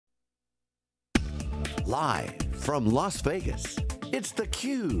Live from Las Vegas, it's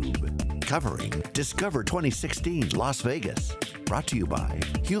theCUBE, covering Discover 2016 Las Vegas. Brought to you by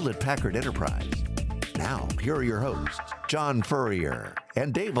Hewlett-Packard Enterprise. Now, here are your hosts, John Furrier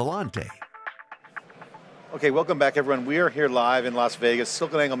and Dave Vellante. Okay, welcome back everyone. We are here live in Las Vegas.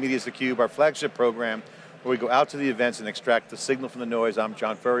 SiliconANGLE Media's theCUBE, our flagship program, where we go out to the events and extract the signal from the noise. I'm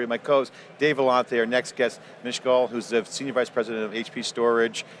John Furrier, my co-host, Dave Vellante, our next guest, Manish Goel, who's the Senior Vice President of HP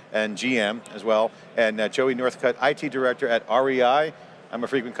Storage and GM as well, and Joey Northcutt, IT Director at REI. I'm a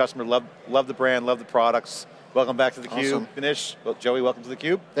frequent customer, love the brand, love the products. Welcome back to theCUBE. Awesome. Manish, well, Joey, welcome to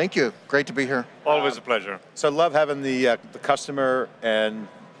theCUBE. Thank you, great to be here. Always a pleasure. So I love having the customer and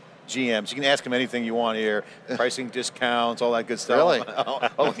GMs. You can ask them anything you want here. Pricing, discounts, all that good stuff. Really?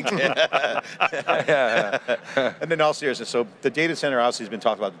 And then all seriousness, so the data center obviously has been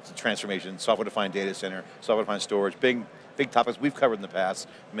talked about, the transformation, software-defined data center, software-defined storage, big topics we've covered in the past,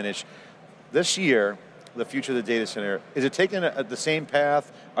 Manish. This year, the future of the data center, is it taking the same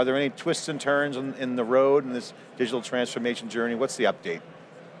path? Are there any twists and turns in the road in this digital transformation journey? What's the update?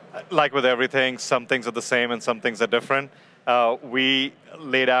 Like with everything, some things are the same and some things are different. We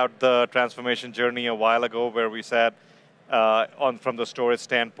laid out the transformation journey a while ago where we said, from the storage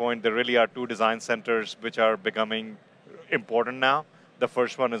standpoint, there really are two design centers which are becoming important now. The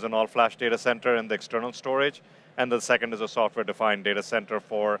first one is an all-flash data center in the external storage, and the second is a software-defined data center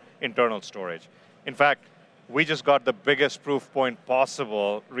for internal storage. In fact, we just got the biggest proof point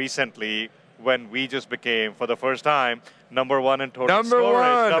possible recently when we just became, for the first time, #1 in total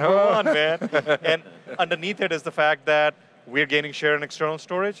storage. Number one, man. And underneath it is the fact that we're gaining share in external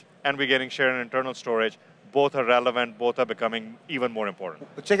storage and we're getting share in internal storage. Both are relevant, both are becoming even more important.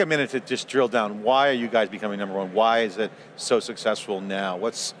 But take a minute to just drill down. Why are you guys becoming #1? Why is it so successful now?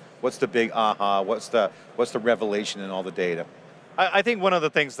 What's the big aha? What's the revelation in all the data? I think one of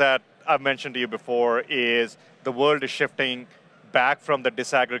the things that I've mentioned to you before is the world is shifting back from the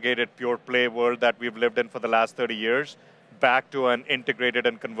disaggregated pure play world that we've lived in for the last 30 years, back to an integrated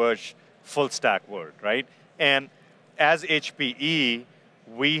and converged full stack world, right? And as HPE,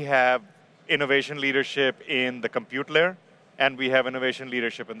 we have innovation leadership in the compute layer, and we have innovation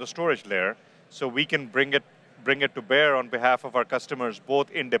leadership in the storage layer, so we can bring it to bear on behalf of our customers,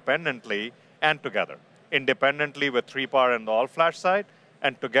 both independently and together. Independently with 3PAR and the all-flash side,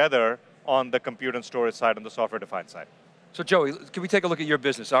 and together on the compute and storage side and the software-defined side. So Joey, can we take a look at your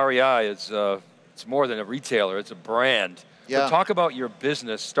business? REI is it's more than a retailer, it's a brand. Yeah. So talk about your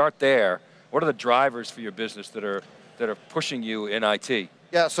business, start there. What are the drivers for your business that are pushing you in IT?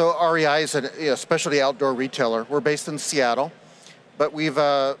 Yeah, so REI is a specialty outdoor retailer. We're based in Seattle, but we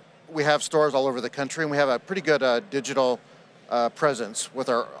have stores all over the country, and we have a pretty good digital presence with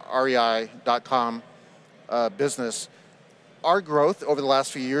our REI.com business. Our growth over the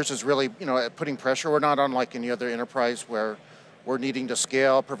last few years is really, putting pressure. We're not unlike any other enterprise where we're needing to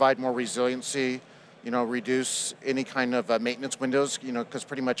scale, provide more resiliency, reduce any kind of maintenance windows, because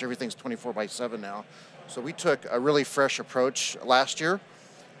pretty much everything's 24/7 now. So we took a really fresh approach last year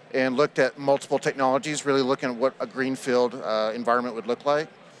and looked at multiple technologies, really looking at what a greenfield environment would look like.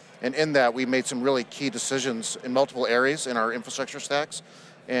 And in that, we made some really key decisions in multiple areas in our infrastructure stacks,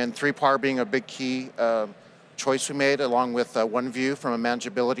 and 3PAR being a big key choice we made, along with OneView from a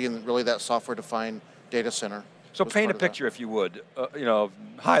manageability and really that software-defined data center. So paint a picture, if you would,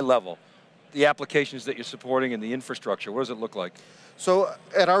 high level. The applications that you're supporting and the infrastructure, what does it look like? So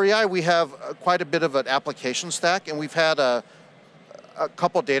at REI, we have quite a bit of an application stack, and we've had a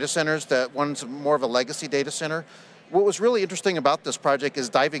couple data centers. That one's more of a legacy data center. What was really interesting about this project is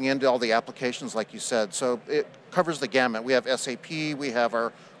diving into all the applications, like you said. So it covers the gamut. We have SAP, we have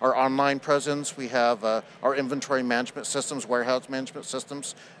our online presence, we have our inventory management systems, warehouse management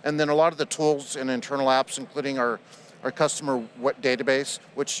systems, and then a lot of the tools and internal apps, including our customer database,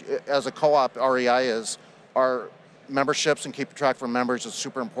 which as a co-op REI is our memberships and keeping track of our members is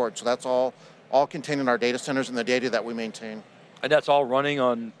super important. So that's all contained in our data centers and the data that we maintain. And that's all running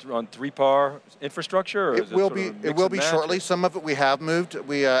on 3PAR infrastructure? Or it will be shortly. Some of it we have moved.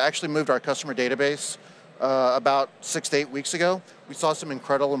 We actually moved our customer database about 6 to 8 weeks ago. We saw some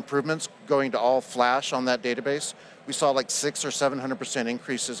incredible improvements going to all flash on that database. We saw like 600% or 700%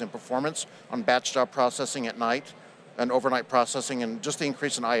 increases in performance on batch job processing at night and overnight processing, and just the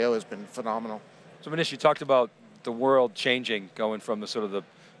increase in I/O has been phenomenal. So Manish, you talked about the world changing, going from the sort of the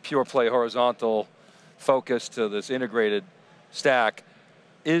pure play horizontal focus to this integrated stack.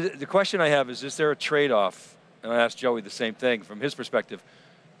 The question I have is there a trade-off? And I asked Joey the same thing from his perspective.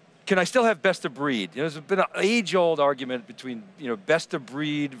 Can I still have best of breed? There's been an age-old argument between best of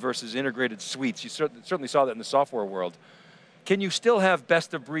breed versus integrated suites. You certainly saw that in the software world. Can you still have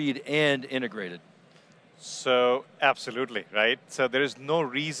best of breed and integrated? So absolutely, right? So there is no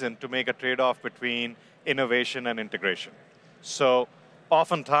reason to make a trade-off between innovation and integration. So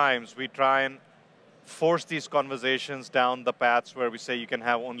oftentimes we try and force these conversations down the paths where we say you can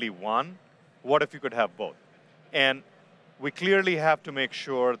have only one. What if you could have both? And we clearly have to make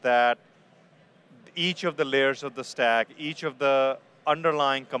sure that each of the layers of the stack, each of the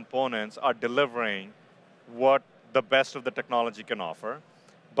underlying components are delivering what the best of the technology can offer.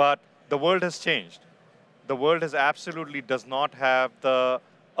 But the world has changed. The world has absolutely does not have the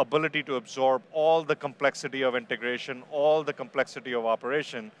ability to absorb all the complexity of integration, all the complexity of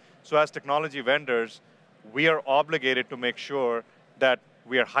operation. So as technology vendors, we are obligated to make sure that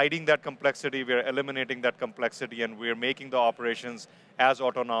we are hiding that complexity, we are eliminating that complexity, and we are making the operations as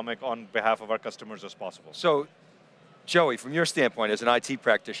autonomic on behalf of our customers as possible. So, Joey, from your standpoint as an IT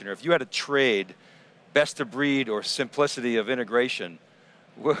practitioner, if you had to trade best of breed or simplicity of integration,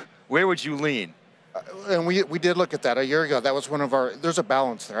 where would you lean? And we did look at that a year ago. That was one of our, there's a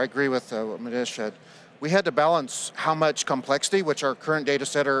balance there. I agree with what Manish said. We had to balance how much complexity, which our current data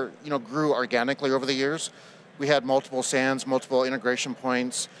center grew organically over the years. We had multiple SANs, multiple integration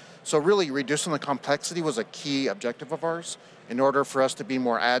points. So really reducing the complexity was a key objective of ours in order for us to be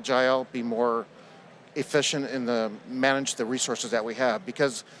more agile, be more efficient in manage the resources that we have.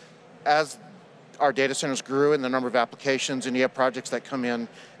 Because as our data centers grew and the number of applications and you have projects that come in,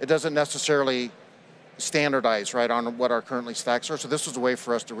 it doesn't necessarily standardize right on what our currently stacks are. So this was a way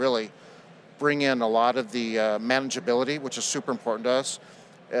for us to really bring in a lot of the manageability, which is super important to us,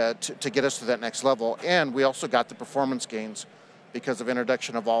 to get us to that next level. And we also got the performance gains because of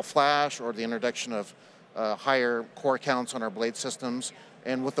introduction of all flash or the introduction of higher core counts on our blade systems,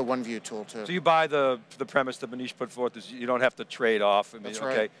 and with the OneView tool too. So you buy the premise that Manish put forth is you don't have to trade off. I mean, That's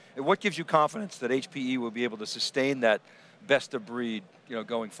okay. right. And what gives you confidence that HPE will be able to sustain that best of breed,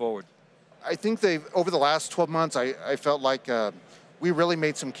 going forward? I think over the last 12 months, I felt like we really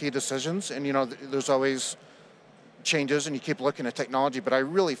made some key decisions, and there's always changes and you keep looking at technology, but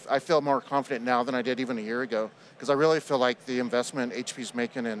I feel more confident now than I did even a year ago, because I really feel like the investment HP's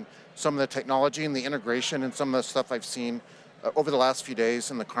making in some of the technology and the integration and some of the stuff I've seen over the last few days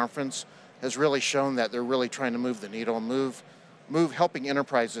in the conference has really shown that they're really trying to move the needle and helping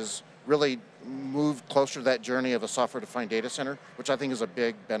enterprises really move closer to that journey of a software-defined data center, which I think is a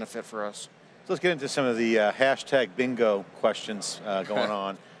big benefit for us. So let's get into some of the hashtag bingo questions going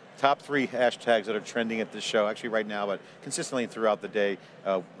on. Top 3 hashtags that are trending at this show, actually right now, but consistently throughout the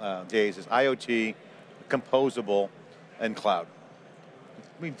days is IoT, Composable, and cloud.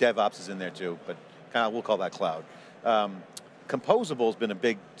 I mean, DevOps is in there too, but we'll call that cloud. Composable has been a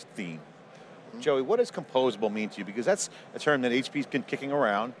big theme. Joey, what does composable mean to you? Because that's a term that HP's been kicking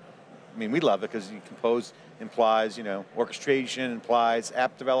around. I mean, we love it because compose implies, orchestration, implies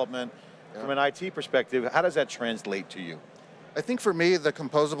app development. Yeah. From an IT perspective, how does that translate to you? I think for me, the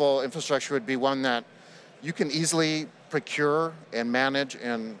composable infrastructure would be one that you can easily procure and manage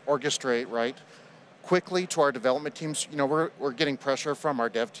and orchestrate, right, quickly to our development teams. We're getting pressure from our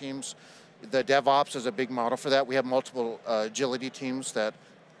dev teams. The DevOps is a big model for that. We have multiple agility teams that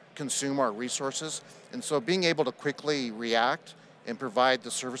consume our resources. And so being able to quickly react and provide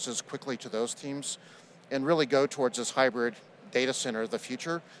the services quickly to those teams and really go towards this hybrid data center of the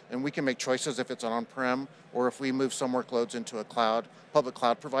future, and we can make choices if it's on-prem or if we move some workloads into a public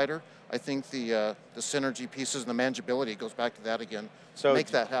cloud provider. I think the synergy pieces and the manageability goes back to that again. So make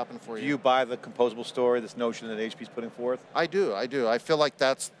that happen for you. Do you buy the composable story, this notion that HP's putting forth? I do. I feel like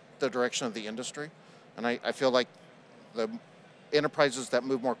that's the direction of the industry, and I feel like the enterprises that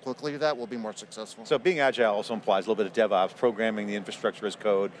move more quickly to that will be more successful. So being agile also implies a little bit of DevOps, programming the infrastructure as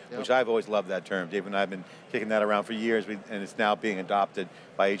code, which I've always loved that term. Dave and I have been kicking that around for years, and it's now being adopted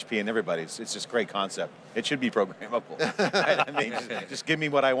by HP and everybody. It's just a great concept. It should be programmable. I mean, just give me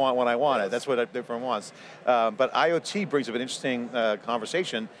what I want when I want it. That's what everyone wants. But IoT brings up an interesting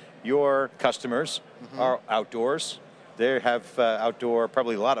conversation. Your customers are outdoors. They have outdoor,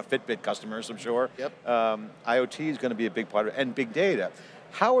 probably a lot of Fitbit customers, I'm sure. Yep. IoT is going to be a big part of it, and big data.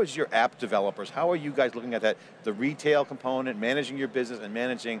 How is your app developers, how are you guys looking at that, the retail component, managing your business and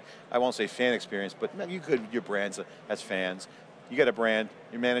managing, I won't say fan experience, but you could, your brands as fans. You got a brand,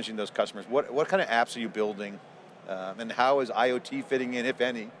 you're managing those customers. What kind of apps are you building? And how is IoT fitting in, if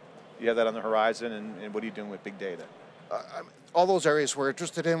any? You have that on the horizon, and what are you doing with big data? All those areas we're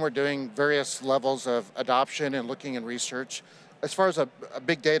interested in, we're doing various levels of adoption and looking in research. As far as a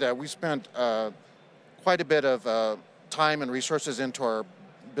big data, we spent quite a bit of time and resources into our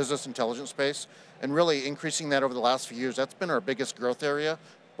business intelligence space, and really increasing that over the last few years. That's been our biggest growth area,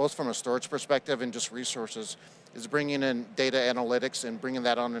 both from a storage perspective and just resources. is bringing in data analytics and bringing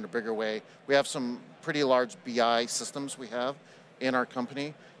that on in a bigger way. We have some pretty large BI systems we have in our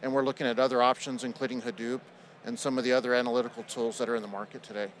company, and we're looking at other options, including Hadoop and some of the other analytical tools that are in the market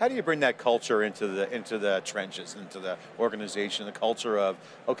today. How do you bring that culture into the trenches, into the organization, the culture of,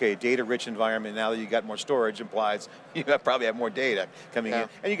 okay, data-rich environment, now that you got more storage implies you probably have more data coming in,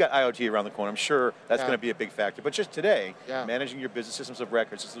 and you got IoT around the corner. I'm sure that's going to be a big factor. But just today, managing your business systems of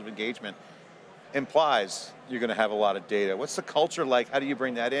record, systems of engagement, implies you're going to have a lot of data. What's the culture like? How do you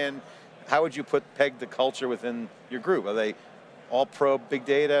bring that in? How would you peg the culture within your group? Are they all pro big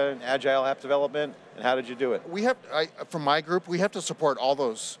data and agile app development? And how did you do it? We have, from my group, we have to support all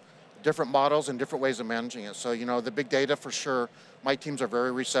those different models and different ways of managing it. So, you know, the big data for sure, my teams are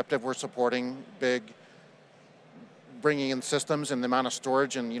very receptive. We're supporting big, bringing in systems and the amount of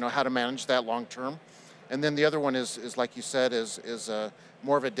storage and, you know, how to manage that long term. And then the other one is like you said, is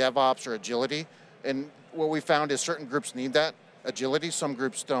more of a DevOps or agility. And what we found is certain groups need that agility, some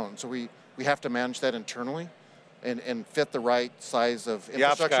groups don't. So we have to manage that internally and fit the right size of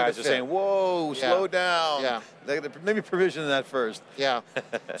infrastructure. The ops guys are saying, whoa, slow down. Yeah. Maybe provision that first. Yeah.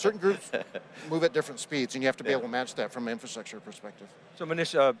 Certain groups move at different speeds, and you have to be able to match that from an infrastructure perspective. So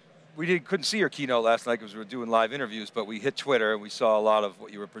Manish, we couldn't see your keynote last night because we were doing live interviews, but we hit Twitter and we saw a lot of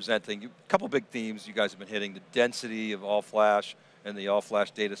what you were presenting. A couple big themes you guys have been hitting: the density of all flash and the all flash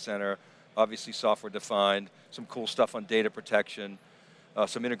data center, obviously software defined, some cool stuff on data protection,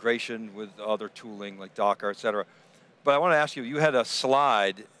 some integration with other tooling like Docker, et cetera. But I want to ask you, you had a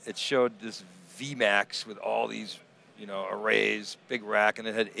slide, it showed this VMAX with all these, you know, arrays, big rack, and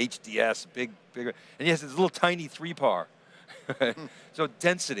it had HDS, bigger, and yes, this little tiny 3-par. So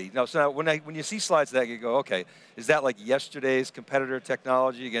density. Now, so when you see slides like that, you go, okay, is that like yesterday's competitor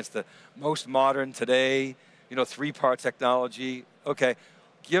technology against the most modern today, you know, 3-par technology? Okay,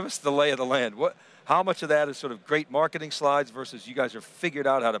 give us the lay of the land. How much of that is sort of great marketing slides versus you guys have figured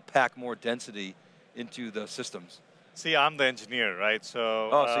out how to pack more density into the systems? See, I'm the engineer, right? So,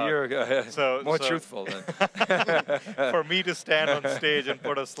 so you're more truthful then. For me to stand on stage and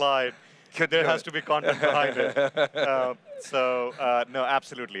put a slide, there has to be content behind it. No,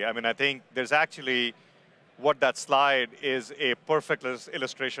 absolutely. I mean, I think there's actually, what that slide is a perfect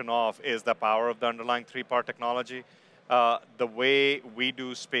illustration of is the power of the underlying 3-par technology. The way we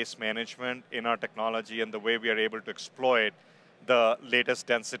do space management in our technology and the way we are able to exploit the latest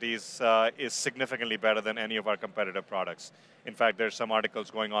densities is significantly better than any of our competitive products. In fact, there's some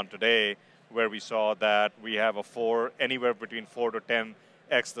articles going on today where we saw that we have anywhere between 4 to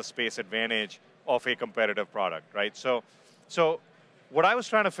 10x the space advantage of a competitive product, right? So what I was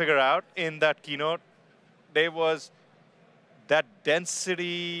trying to figure out in that keynote, there was that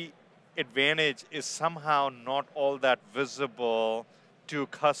density advantage is somehow not all that visible to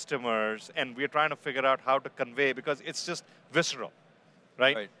customers, and we're trying to figure out how to convey, because it's just visceral,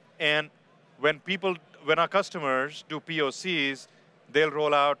 right? And when our customers do POCs, they'll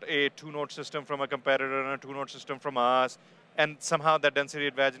roll out a 2-node system from a competitor and a 2-node system from us, and somehow that density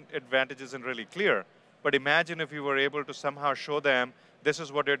advantage isn't really clear. But imagine if you were able to somehow show them, this is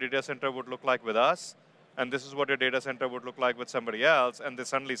what your data center would look like with us, and this is what your data center would look like with somebody else, and they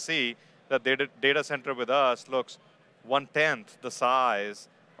suddenly see that their data center with us looks 1/10 the size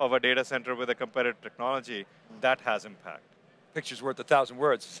of a data center with a competitive technology. That has impact. Picture's worth 1,000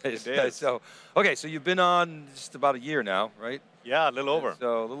 words. It is. So, okay, so you've been on just about a year now, right? Yeah, a little over.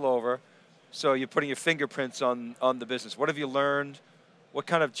 So a little over. So you're putting your fingerprints on the business. What have you learned? What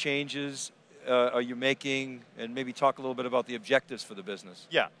kind of changes are you making? And maybe talk a little bit about the objectives for the business.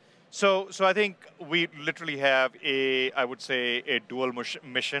 Yeah. So I think we literally have I would say, a dual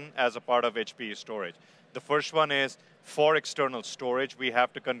mission as a part of HPE storage. The first one is, for external storage, we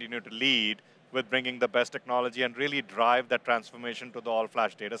have to continue to lead with bringing the best technology and really drive that transformation to the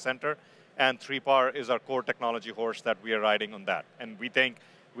all-flash data center. And 3-par is our core technology horse that we are riding on that. And we think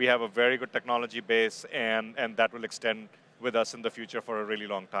we have a very good technology base, and that will extend with us in the future for a really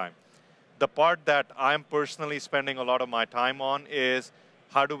long time. The part that I'm personally spending a lot of my time on is,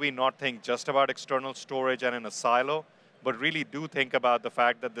 how do we not think just about external storage and in a silo, but really do think about the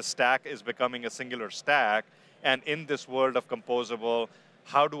fact that the stack is becoming a singular stack, and in this world of composable,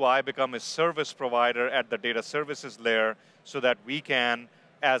 how do I become a service provider at the data services layer so that we can,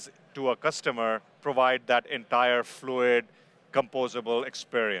 as to a customer, provide that entire fluid, composable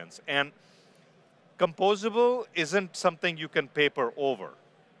experience. And composable isn't something you can paper over,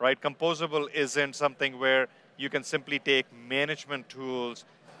 right? Composable isn't something where you can simply take management tools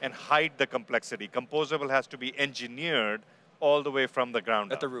and hide the complexity. Composable has to be engineered all the way from the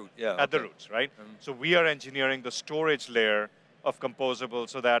ground up. At the root, yeah. At the roots, right? So we are engineering the storage layer of Composable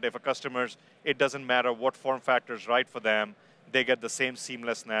so that if a customer's, it doesn't matter what form factor is right for them, they get the same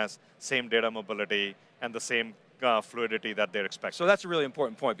seamlessness, same data mobility, and the same fluidity that they're expecting. So that's a really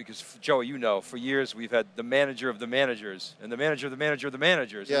important point because, Joey, you know, for years we've had the manager of the managers and the manager of the manager of the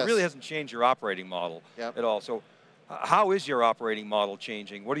managers. Yes. It really hasn't changed your operating model at all. So how is your operating model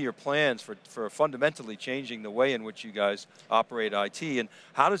changing? What are your plans for fundamentally changing the way in which you guys operate IT? And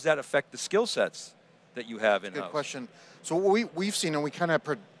how does that affect the skill sets that you have in-house? Good question. So what we've seen, and we kind of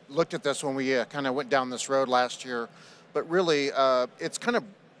looked at this when we kind of went down this road last year, but really it's kind of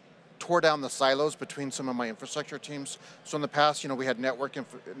tore down the silos between some of my infrastructure teams. So in the past, you know, we had network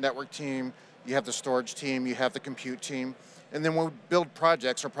team, you have the storage team, you have the compute team, and then when we build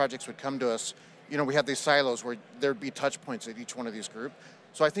projects, or projects would come to us, you know, we had these silos where there'd be touch points at each one of these groups.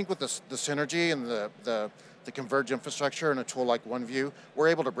 So I think with the synergy and the converged infrastructure and a tool like OneView, we're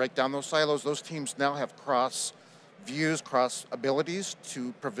able to break down those silos. Those teams now have cross views, cross abilities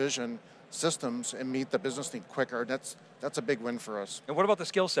to provision systems and meet the business need quicker. That's a big win for us. And what about the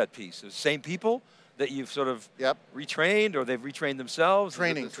skill set piece? The same people that you've sort of retrained, or they've retrained themselves?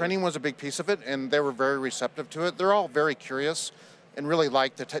 Training was a big piece of it, and they were very receptive to it. They're all very curious and really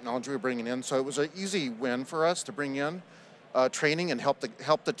like the technology we're bringing in. So it was an easy win for us to bring in training and help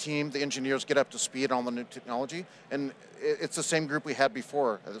the team, the engineers, get up to speed on the new technology. And it's the same group we had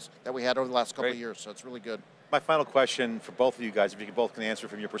before that we had over the last couple of years. So it's really good. My final question for both of you guys, if you both can answer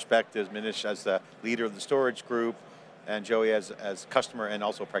from your perspectives, Manish as the leader of the storage group, and Joey as customer and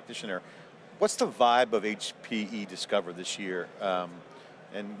also practitioner. What's the vibe of HPE Discover this year?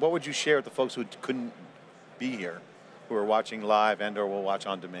 And what would you share with the folks who couldn't be here, who are watching live and or will watch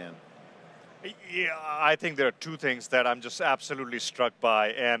on demand? Yeah, I think there are two things that I'm just absolutely struck by,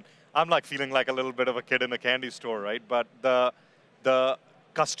 and I'm like feeling like a little bit of a kid in a candy store, right? But the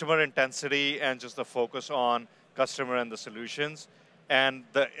customer intensity and just the focus on customer and the solutions, and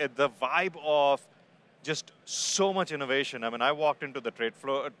the vibe of just so much innovation. I mean, I walked into the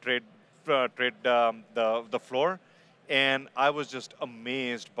the floor, and I was just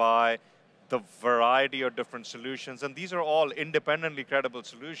amazed by the variety of different solutions, and these are all independently credible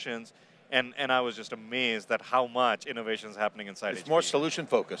solutions. And I was just amazed at how much innovation is happening inside HPE. It's more solution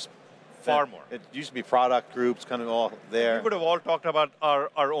focused. Far more. It used to be product groups kind of all there. We would have all talked about our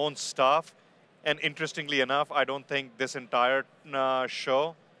own stuff. And interestingly enough, I don't think this entire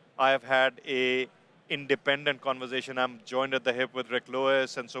show, I have had a independent conversation. I'm joined at the hip with Rick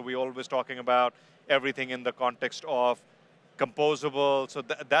Lewis, and so we're always talking about everything in the context of Composable. So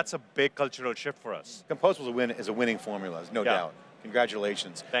that's a big cultural shift for us. Composable is a winning formula, no doubt.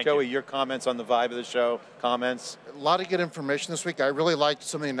 Congratulations. Thank Joey, you. Your comments on the vibe of the show, comments? A lot of good information this week. I really liked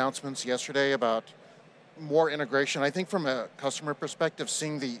some of the announcements yesterday about more integration. I think from a customer perspective,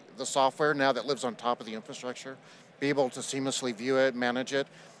 seeing the software now that lives on top of the infrastructure, be able to seamlessly view it, manage it,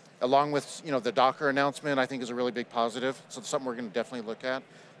 along with the Docker announcement, I think is a really big positive. So it's something we're going to definitely look at.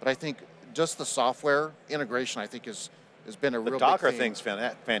 But I think just the software integration, I think has been a real big thing. The Docker thing's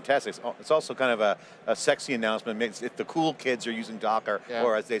fantastic. It's also kind of a sexy announcement. If the cool kids are using Docker,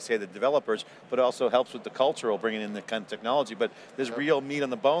 or as they say, the developers, but it also helps with the cultural, bringing in the kind of technology. But there's real meat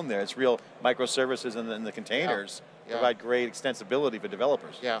on the bone there. It's real microservices and the containers provide great extensibility for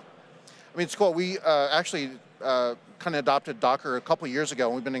developers. Yeah. I mean, it's cool. We actually kind of adopted Docker a couple years ago,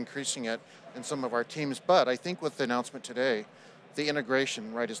 and we've been increasing it in some of our teams. But I think with the announcement today, the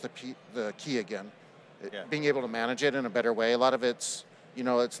integration, is the key again. Being able to manage it in a better way. A lot of it's,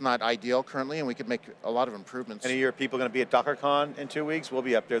 it's not ideal currently, and we could make a lot of improvements. Any of your people going to be at DockerCon in 2 weeks? We'll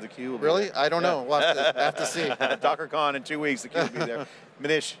be up there, theCUBE. Really? I don't know. We'll have to see. DockerCon in 2 weeks, theCUBE will be there.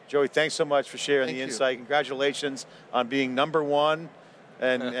 Manish, Joey, thanks so much for sharing the insight. Congratulations on being #1,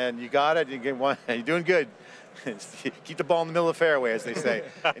 and you got it. You get one. You're doing good. Keep the ball in the middle of the fairway, as they say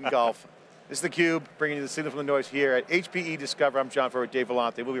in golf. This is theCUBE, bringing you the signal from the noise here at HPE Discover. I'm John Furrier, Dave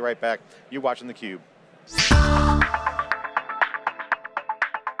Vellante. We'll be right back. You're watching theCUBE.